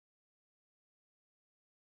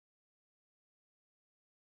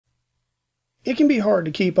It can be hard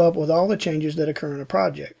to keep up with all the changes that occur in a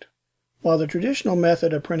project. While the traditional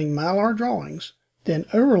method of printing Mylar drawings, then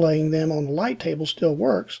overlaying them on the light table still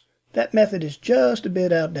works, that method is just a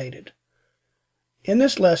bit outdated. In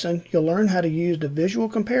this lesson, you'll learn how to use the Visual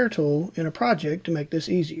Compare tool in a project to make this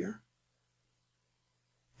easier.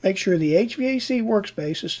 Make sure the HVAC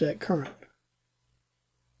workspace is set current.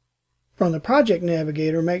 From the Project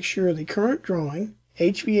Navigator, make sure the current drawing,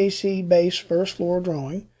 HVAC base first floor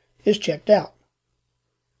drawing, is checked out.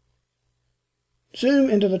 Zoom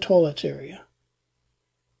into the toilets area.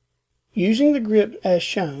 Using the grip as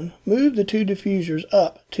shown, move the two diffusers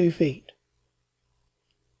up 2 feet.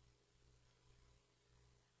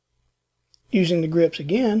 Using the grips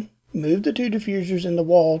again, move the two diffusers in the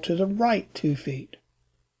wall to the right 2 feet.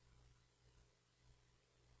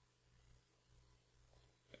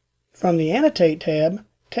 From the Annotate tab,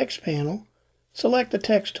 Text panel, select the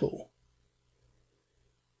Text tool.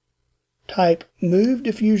 Type Move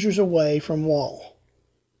Diffusers Away from Wall.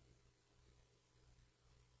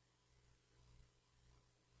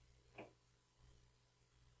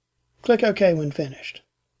 Click OK when finished.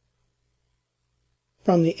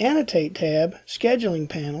 From the Annotate tab, Scheduling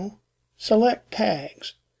panel, select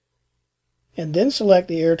Tags, and then select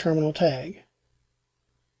the Air Terminal tag.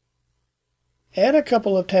 Add a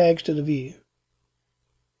couple of tags to the view.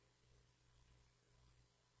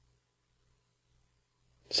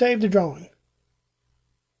 Save the drawing.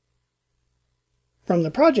 From the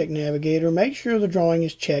Project Navigator, make sure the drawing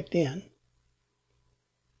is checked in.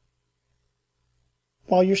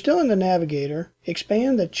 While you're still in the Navigator,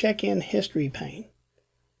 expand the Check-in History pane.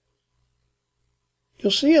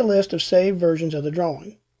 You'll see a list of saved versions of the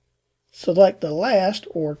drawing. Select the last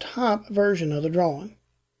or top version of the drawing.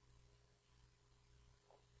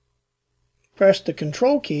 Press the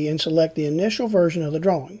Control key and select the initial version of the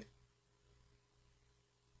drawing.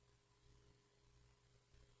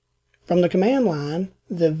 From the command line,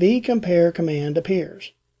 the vCompare command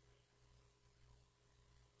appears.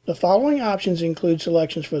 The following options include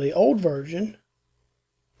selections for the old version,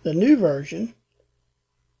 the new version,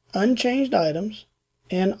 unchanged items,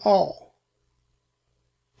 and all.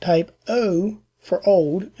 Type O for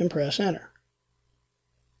old and press Enter.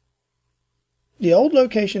 The old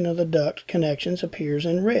location of the duct connections appears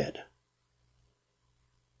in red.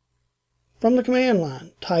 From the command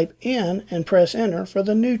line, type N and press Enter for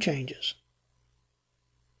the new changes.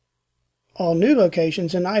 All new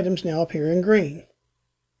locations and items now appear in green.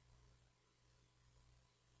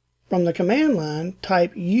 From the command line,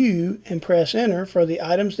 type U and press Enter for the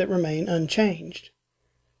items that remain unchanged.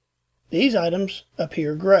 These items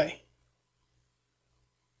appear gray.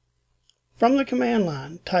 From the command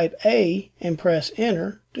line, type A and press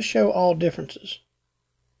Enter to show all differences.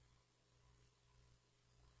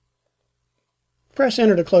 Press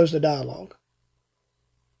Enter to close the dialog.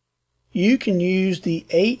 You can use the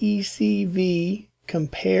AECV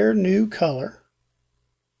Compare New Color,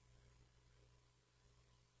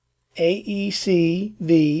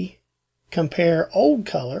 AECV Compare Old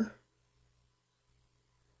Color,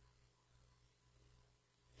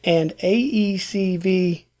 and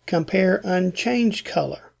AECV Compare Unchanged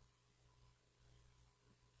Color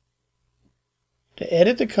to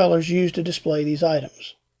edit the colors used to display these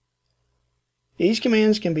items. These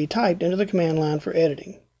commands can be typed into the command line for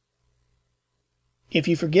editing. If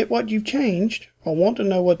you forget what you've changed or want to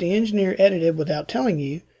know what the engineer edited without telling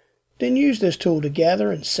you, then use this tool to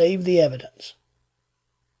gather and save the evidence.